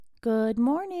Good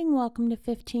morning. Welcome to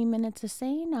 15 Minutes of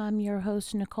Sane. I'm your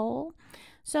host, Nicole.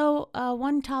 So,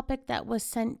 one topic that was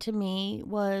sent to me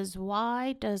was,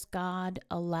 why does God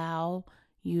allow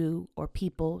you or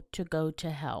people to go to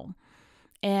hell?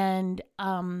 And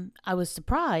I was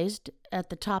surprised at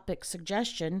the topic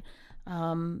suggestion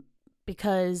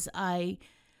because I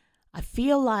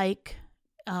feel like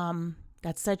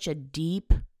that's such a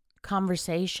deep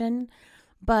conversation.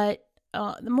 But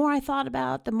the more I thought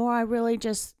about it, the more I really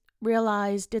just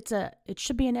realized it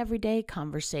should be an everyday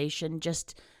conversation,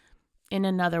 just in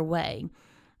another way.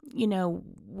 You know,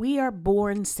 we are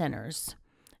born sinners,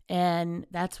 and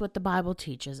that's what the Bible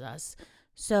teaches us.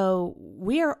 So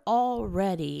we are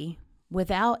already,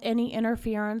 without any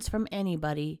interference from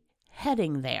anybody,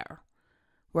 heading there.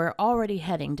 We're already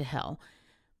heading to hell.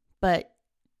 But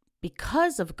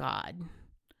because of God,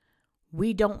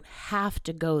 we don't have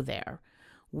to go there.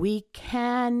 We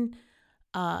can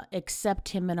accept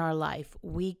Him in our life.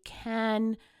 We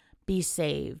can be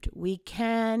saved. We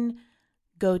can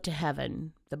go to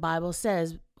heaven. The Bible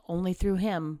says only through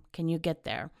Him can you get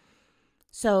there.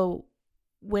 So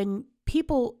when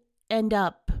people end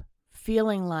up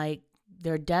feeling like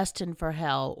they're destined for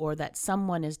hell, or that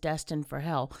someone is destined for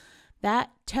hell, that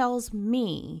tells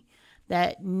me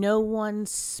that no one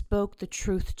spoke the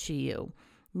truth to you.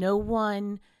 No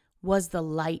one was the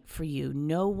light for you.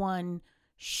 No one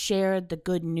shared the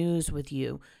good news with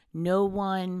you. No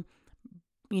one,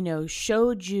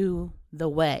 showed you the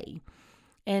way.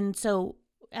 And so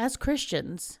as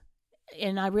Christians,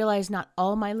 and I realize not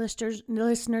all my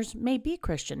listeners may be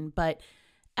Christian, but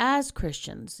as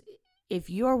Christians, if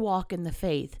you're walking the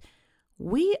faith,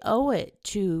 we owe it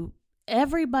to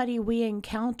everybody we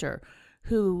encounter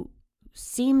who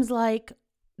seems like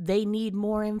they need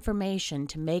more information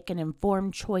to make an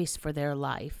informed choice for their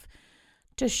life,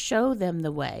 to show them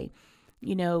the way.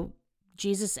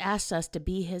 Jesus asked us to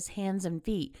be His hands and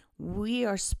feet. We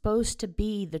are supposed to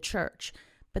be the church,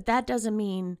 but that doesn't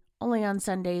mean only on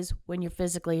Sundays when you're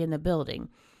physically in the building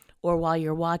or while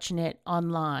you're watching it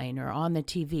online or on the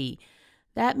TV.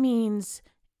 That means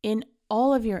in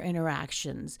all of your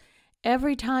interactions,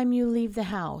 every time you leave the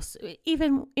house,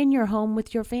 even in your home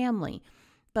with your family.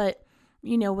 But,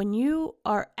 when you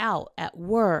are out at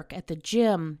work, at the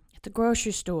gym, at the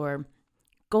grocery store,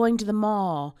 going to the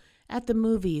mall, at the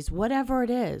movies, whatever it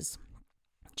is,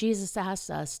 Jesus asks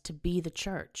us to be the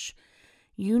church.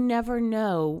 You never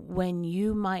know when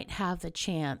you might have the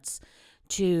chance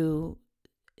to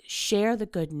share the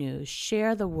good news,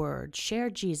 share the word, share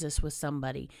Jesus with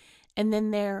somebody, and then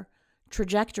their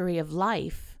trajectory of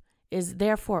life is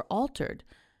therefore altered.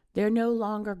 They're no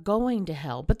longer going to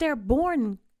hell, but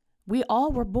we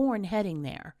all were born heading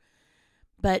there.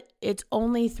 But it's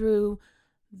only through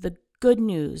the good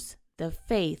news, the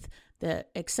faith, the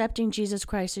accepting Jesus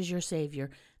Christ as your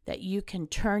Savior, that you can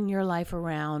turn your life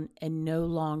around and no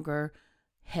longer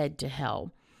head to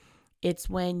hell. It's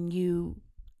when you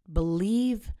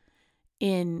believe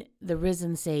in the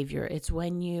risen Savior. It's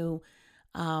when you,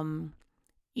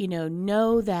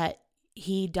 know that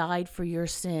He died for your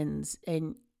sins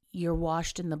and you're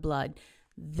washed in the blood.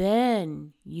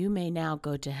 Then you may now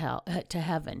go to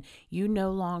heaven. You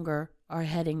no longer are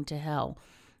heading to hell.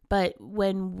 But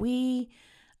when we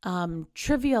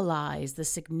trivialize the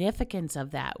significance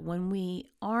of that, when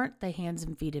we aren't the hands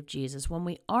and feet of Jesus, when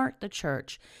we aren't the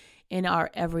church in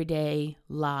our everyday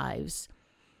lives,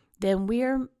 then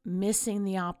we're missing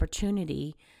the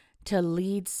opportunity to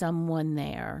lead someone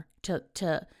there,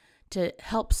 to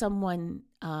help someone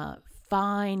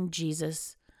find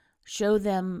Jesus, show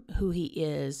them who He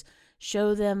is,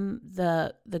 show them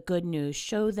the good news,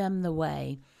 show them the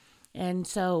way. And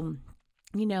so,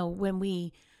 when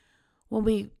we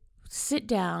sit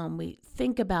down, we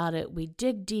think about it, we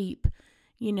dig deep,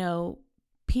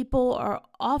 people are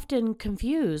often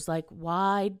confused, like,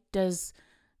 why does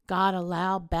God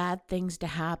allow bad things to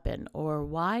happen? Or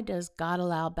why does God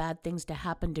allow bad things to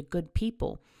happen to good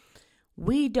people?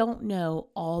 We don't know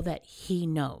all that He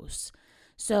knows.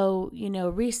 So,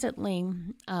 recently,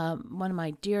 one of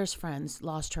my dearest friends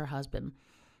lost her husband,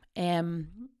 and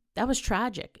that was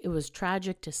tragic. It was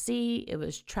tragic to see. It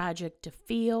was tragic to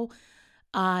feel.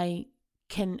 I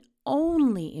can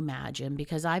only imagine,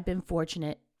 because I've been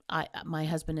fortunate, my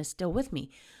husband is still with me,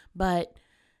 but,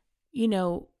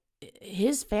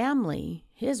 his family,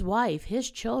 his wife,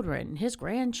 his children, his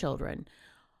grandchildren,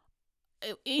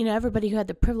 everybody who had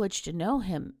the privilege to know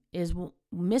him is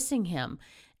missing him.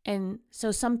 And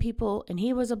so some people, and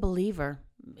he was a believer,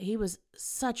 he was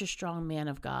such a strong man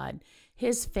of God.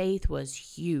 His faith was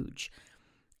huge.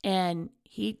 And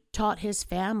he taught his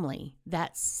family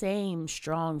that same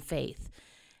strong faith.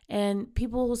 And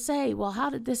people will say, well, how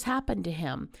did this happen to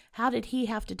him? How did he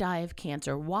have to die of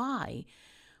cancer? Why?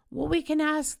 Well, we can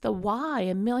ask the why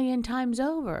a million times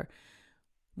over.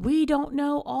 We don't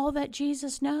know all that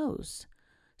Jesus knows.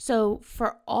 So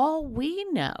for all we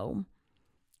know,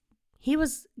 he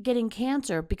was getting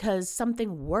cancer because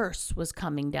something worse was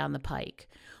coming down the pike,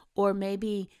 or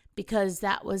maybe because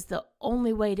that was the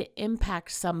only way to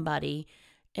impact somebody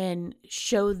and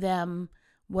show them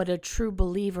what a true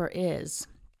believer is.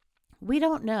 We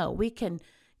don't know. We can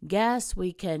guess,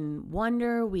 we can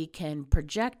wonder, we can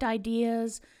project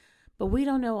ideas, but we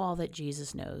don't know all that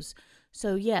Jesus knows.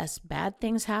 So yes, bad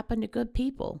things happen to good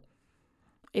people.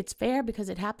 It's fair because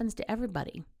it happens to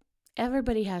everybody.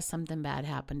 Everybody has something bad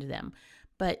happen to them.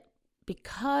 But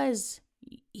because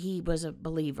he was a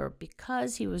believer,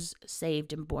 because he was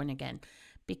saved and born again,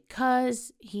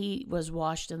 because he was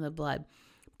washed in the blood,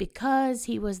 because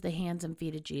he was the hands and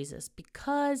feet of Jesus,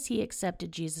 because he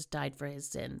accepted Jesus died for his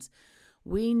sins,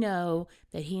 we know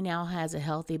that he now has a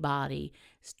healthy body,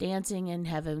 is dancing in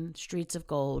heaven, streets of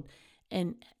gold,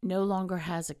 and no longer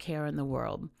has a care in the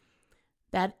world.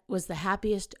 That was the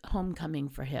happiest homecoming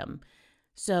for him.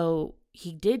 So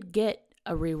he did get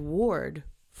a reward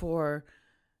for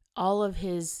all of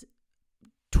his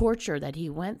torture that he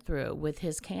went through with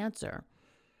his cancer.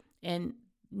 And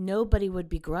nobody would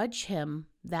begrudge him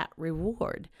that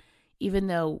reward, even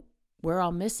though we're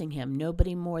all missing him,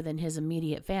 nobody more than his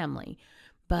immediate family.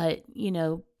 But,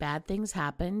 bad things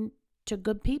happen to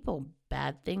good people.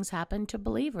 Bad things happen to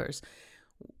believers.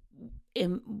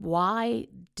 And why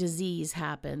disease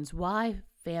happens, why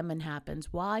famine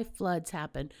happens, why floods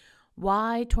happen,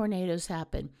 why tornadoes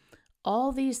happen.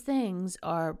 All these things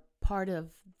are part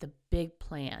of the big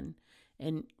plan,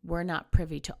 and we're not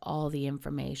privy to all the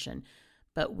information.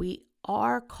 But we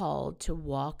are called to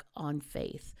walk on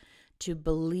faith, to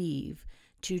believe,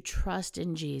 to trust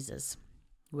in Jesus,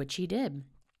 which he did.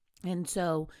 And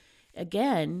so,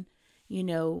 again,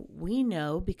 we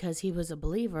know because he was a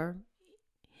believer,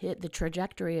 the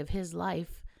trajectory of his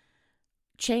life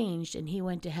changed and he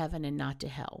went to heaven and not to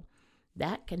hell.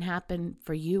 That can happen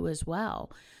for you as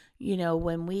well.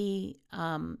 When we,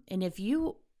 and if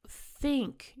you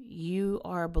think you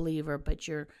are a believer, but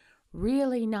you're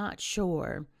really not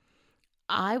sure,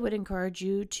 I would encourage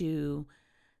you to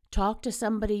talk to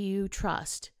somebody you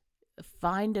trust.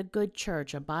 Find a good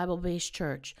church, a Bible-based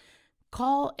church.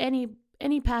 Call any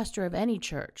pastor of any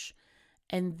church,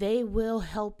 and they will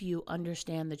help you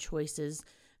understand the choices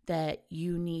that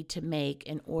you need to make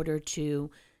in order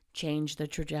to change the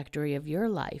trajectory of your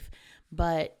life.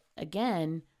 But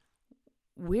again,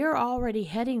 we're already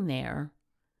heading there,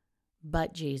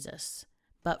 but Jesus.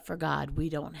 But for God, we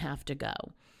don't have to go.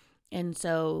 And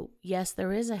so, yes,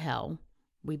 there is a hell.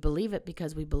 We believe it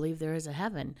because we believe there is a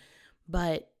heaven.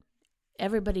 But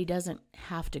everybody doesn't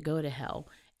have to go to hell.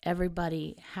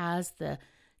 Everybody has the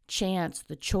chance,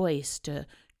 the choice to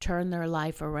turn their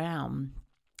life around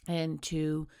and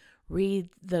to read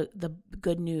the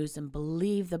good news and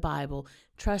believe the Bible,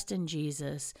 trust in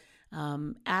Jesus,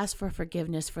 ask for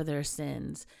forgiveness for their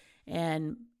sins,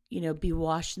 and, be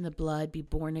washed in the blood, be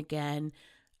born again,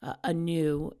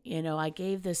 anew. I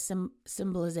gave this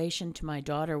symbolization to my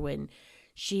daughter when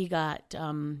she got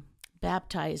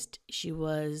baptized. She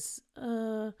was,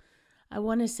 I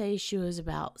want to say she was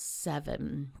about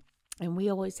 7. And we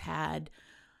always had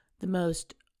the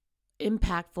most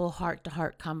impactful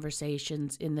heart-to-heart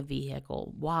conversations in the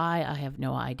vehicle. Why? I have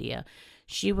no idea.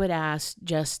 She would ask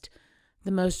just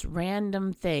the most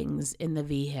random things in the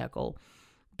vehicle.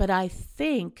 But I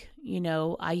think,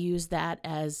 I use that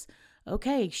as,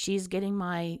 okay, she's getting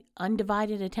my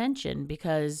undivided attention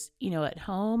because, at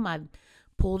home I've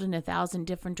pulled in 1,000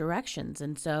 different directions.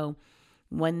 And so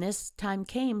when this time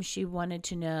came, she wanted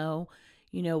to know,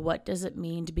 what does it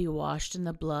mean to be washed in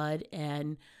the blood,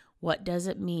 and what does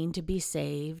it mean to be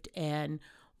saved, and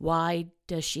why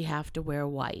does she have to wear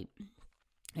white?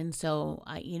 And so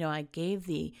I gave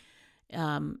the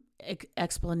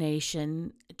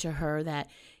explanation to her that,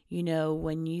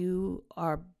 when you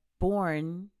are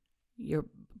born, you're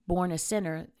born a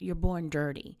sinner, you're born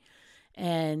dirty,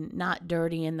 and not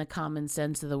dirty in the common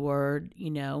sense of the word,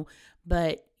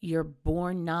 but you're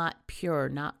born not pure,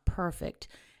 not perfect.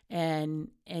 And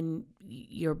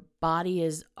your body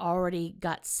has already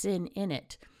got sin in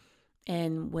it.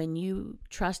 And when you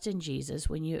trust in Jesus,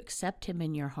 when you accept him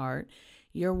in your heart,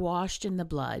 you're washed in the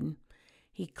blood.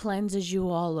 He cleanses you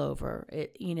all over.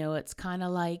 It's kind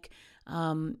of like,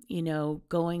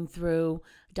 going through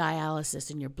dialysis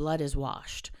and your blood is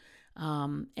washed.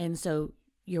 And so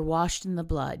you're washed in the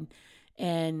blood.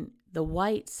 And the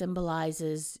white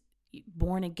symbolizes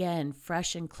born again,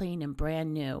 fresh and clean and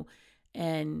brand new.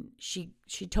 And she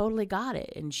totally got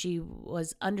it. And she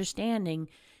was understanding,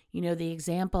 the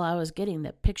example I was getting,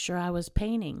 the picture I was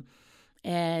painting.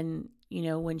 And,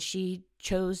 when she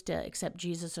chose to accept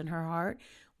Jesus in her heart,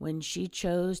 when she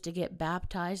chose to get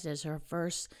baptized as her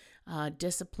first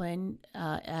discipline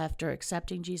after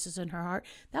accepting Jesus in her heart,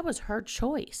 that was her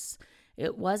choice.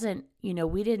 It wasn't,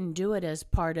 we didn't do it as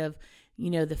part of,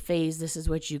 the phase, this is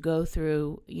what you go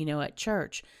through, at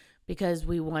church, because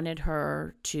we wanted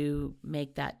her to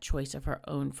make that choice of her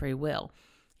own free will.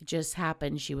 It just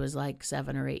happened. She was like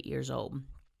 7 or 8 years old.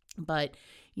 But,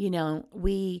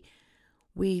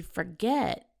 we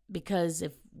forget, because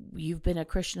if you've been a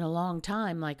Christian a long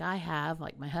time, like I have,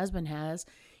 like my husband has,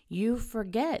 you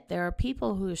forget there are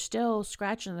people who are still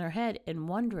scratching their head and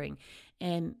wondering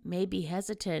and maybe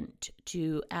hesitant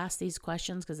to ask these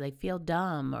questions because they feel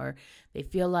dumb or they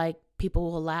feel like people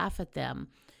will laugh at them.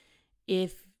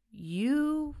 If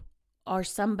you are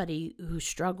somebody who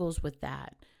struggles with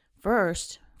that,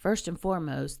 first and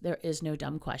foremost, there is no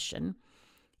dumb question,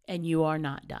 and you are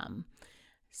not dumb.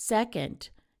 Second,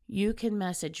 you can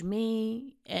message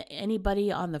me.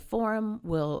 Anybody on the forum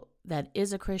that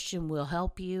is a Christian will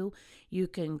help you. You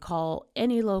can call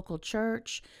any local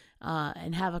church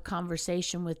and have a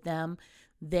conversation with them.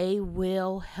 They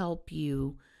will help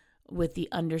you with the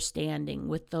understanding,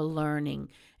 with the learning.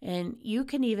 And you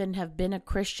can even have been a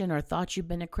Christian or thought you've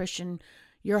been a Christian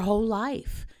your whole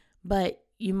life, but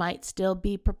you might still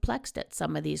be perplexed at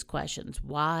some of these questions.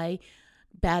 Why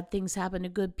bad things happen to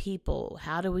good people?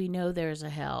 How do we know there's a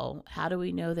hell? How do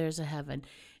we know there's a heaven?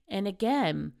 And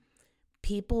again,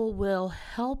 people will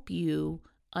help you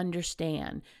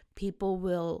understand. People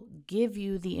will give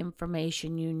you the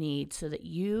information you need so that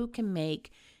you can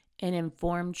make an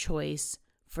informed choice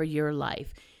for your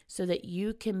life, so that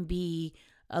you can be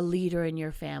a leader in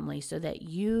your family, so that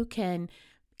you can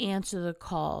answer the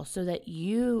call, so that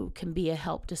you can be a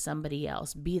help to somebody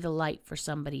else, be the light for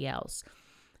somebody else.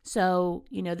 So,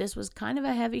 this was kind of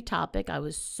a heavy topic. I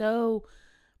was so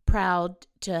proud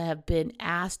to have been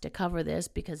asked to cover this,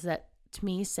 because that to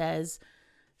me says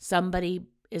somebody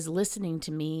is listening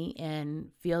to me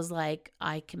and feels like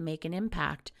I can make an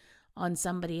impact on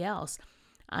somebody else.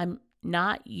 I'm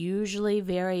not usually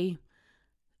very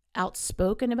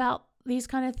outspoken about these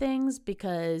kind of things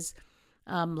because,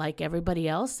 like everybody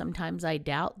else, sometimes I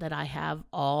doubt that I have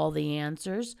all the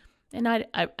answers. And I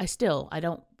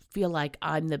don't feel like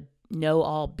I'm the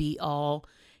know-all, be-all,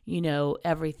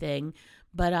 everything.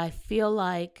 But I feel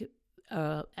like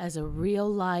as a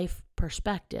real-life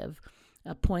perspective,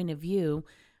 a point of view,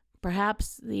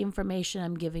 perhaps the information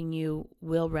I'm giving you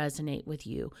will resonate with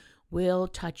you, will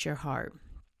touch your heart,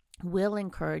 will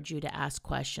encourage you to ask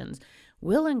questions,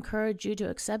 will encourage you to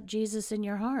accept Jesus in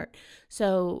your heart.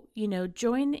 So,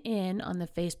 join in on the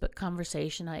Facebook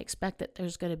conversation. I expect that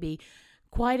there's going to be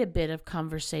quite a bit of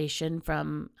conversation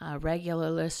from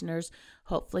regular listeners,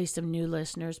 hopefully some new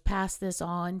listeners. Pass this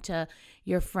on to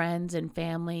your friends and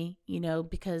family,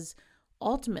 because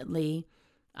ultimately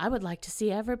I would like to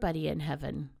see everybody in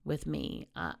heaven with me.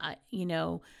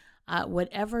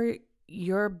 Whatever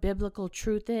your biblical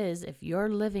truth is, if you're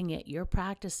living it, you're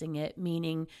practicing it,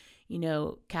 meaning,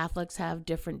 Catholics have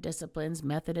different disciplines,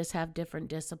 Methodists have different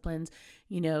disciplines,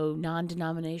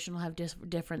 non-denominational have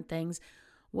different things.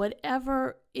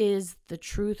 Whatever is the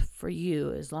truth for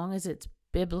you, as long as it's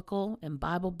biblical and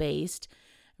Bible-based,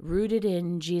 rooted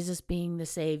in Jesus being the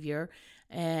Savior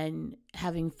and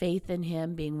having faith in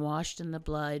Him, being washed in the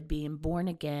blood, being born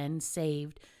again,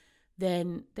 saved,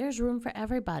 then there's room for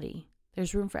everybody.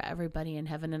 There's room for everybody in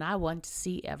heaven, and I want to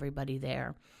see everybody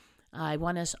there. I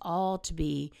want us all to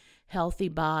be healthy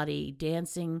body,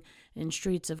 dancing in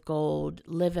streets of gold,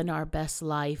 living our best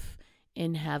life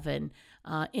in heaven,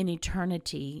 in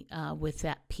eternity, with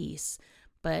that peace.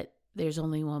 But there's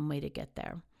only one way to get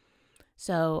there.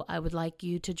 So I would like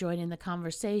you to join in the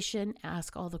conversation,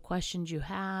 ask all the questions you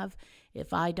have.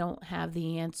 If I don't have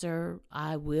the answer,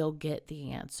 I will get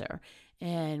the answer,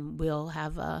 and we'll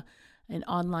have an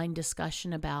online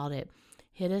discussion about it.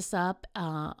 Hit us up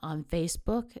on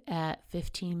Facebook at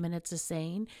 15 Minutes of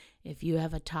Sane. If you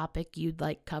have a topic you'd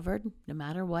like covered, no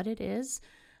matter what it is,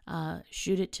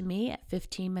 shoot it to me at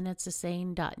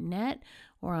 15minutesofsane.net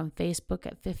or on Facebook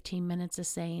at 15 Minutes of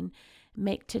Sane.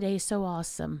 Make today so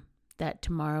awesome that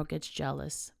tomorrow gets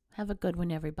jealous. Have a good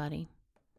one, everybody.